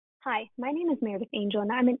Hi, my name is Meredith Angel,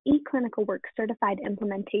 and I'm an eClinicalWorks Certified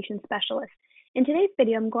Implementation Specialist. In today's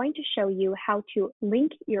video, I'm going to show you how to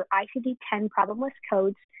link your ICD-10 problem list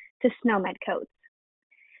codes to SNOMED codes.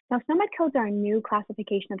 Now, SNOMED codes are a new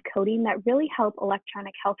classification of coding that really help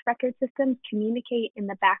electronic health record systems communicate in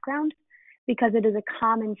the background because it is a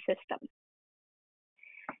common system.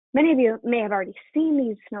 Many of you may have already seen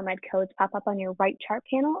these SNOMED codes pop up on your right chart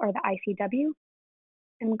panel or the ICW.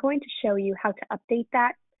 I'm going to show you how to update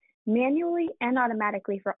that manually and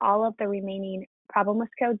automatically for all of the remaining problem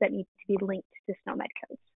list codes that need to be linked to SNOMED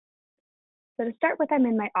codes. So to start with, I'm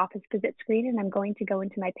in my office visit screen and I'm going to go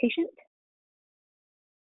into my patient.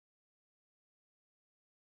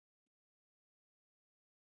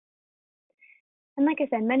 And like I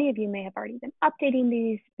said, many of you may have already been updating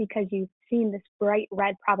these because you've seen this bright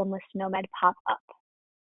red problem list SNOMED pop up.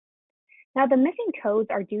 Now the missing codes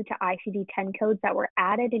are due to ICD-10 codes that were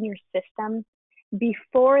added in your system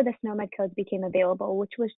before the SNOMED codes became available,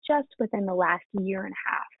 which was just within the last year and a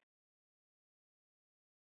half.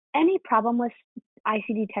 Any problem list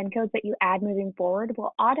ICD-10 codes that you add moving forward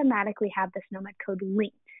will automatically have the SNOMED code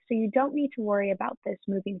linked, so you don't need to worry about this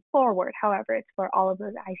moving forward. However, it's for all of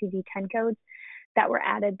those ICD-10 codes that were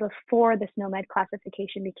added before the SNOMED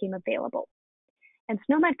classification became available. And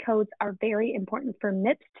SNOMED codes are very important for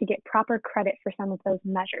MIPS to get proper credit for some of those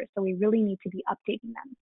measures, so we really need to be updating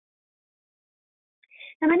them.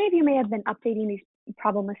 Now, many of you may have been updating these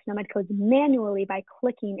problem list SNOMED codes manually by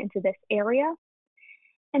clicking into this area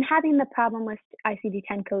and having the problem list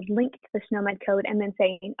ICD-10 code linked to the SNOMED code and then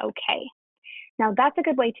saying, okay. Now, that's a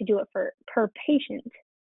good way to do it per patient,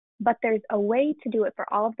 but there's a way to do it for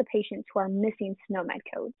all of the patients who are missing SNOMED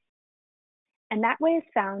codes. And that way is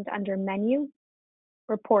found under Menu,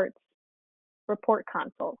 Reports, Report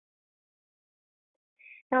Console.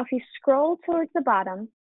 Now, if you scroll towards the bottom,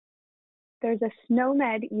 there's a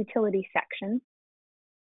SNOMED utility section.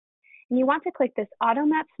 And you want to click this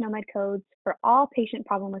Automap SNOMED codes for all patient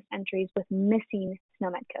problem list entries with missing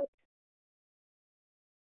SNOMED codes.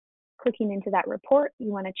 Clicking into that report,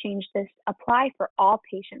 you want to change this Apply for all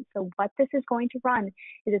patients. So what this is going to run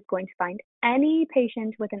is it's going to find any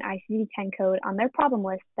patient with an ICD-10 code on their problem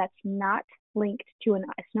list that's not linked to a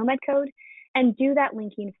SNOMED code and do that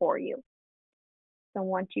linking for you. So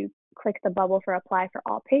once you click the bubble for Apply for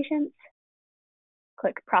all patients,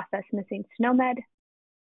 click Process Missing SNOMED.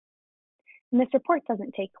 And this report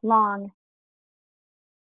doesn't take long.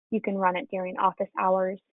 You can run it during office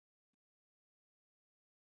hours.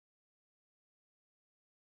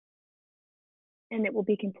 And it will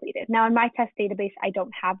be completed. Now in my test database, I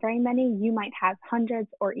don't have very many. You might have hundreds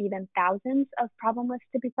or even thousands of problem lists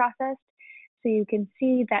to be processed. So you can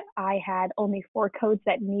see that I had only 4 codes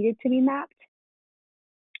that needed to be mapped.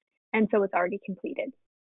 And so it's already completed.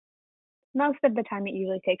 Most of the time, it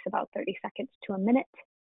usually takes about 30 seconds to a minute.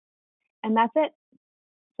 And that's it.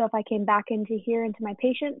 So if I came back into here, into my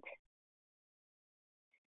patient,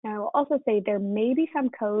 now I will also say there may be some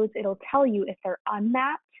codes, it'll tell you if they're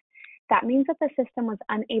unmapped. That means that the system was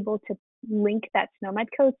unable to link that SNOMED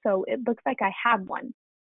code, so it looks like I have one.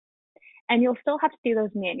 And you'll still have to do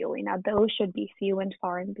those manually. Now those should be few and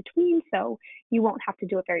far in between, so you won't have to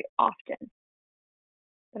do it very often.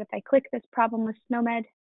 But if I click this problem with SNOMED,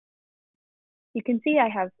 you can see I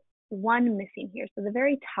have one missing here. So the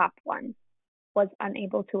very top one was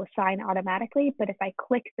unable to assign automatically, but if I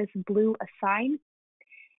click this blue assign,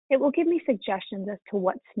 it will give me suggestions as to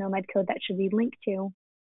what SNOMED code that should be linked to.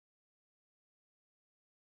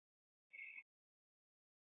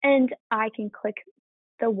 And I can click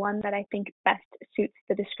the one that I think best suits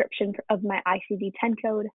the description of my ICD-10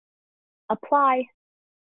 code, apply,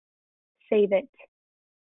 save it.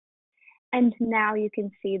 And now you can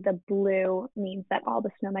see the blue means that all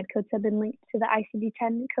the SNOMED codes have been linked to the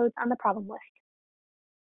ICD-10 codes on the problem list.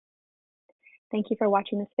 Thank you for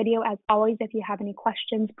watching this video. As always, if you have any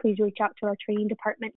questions, please reach out to our training department.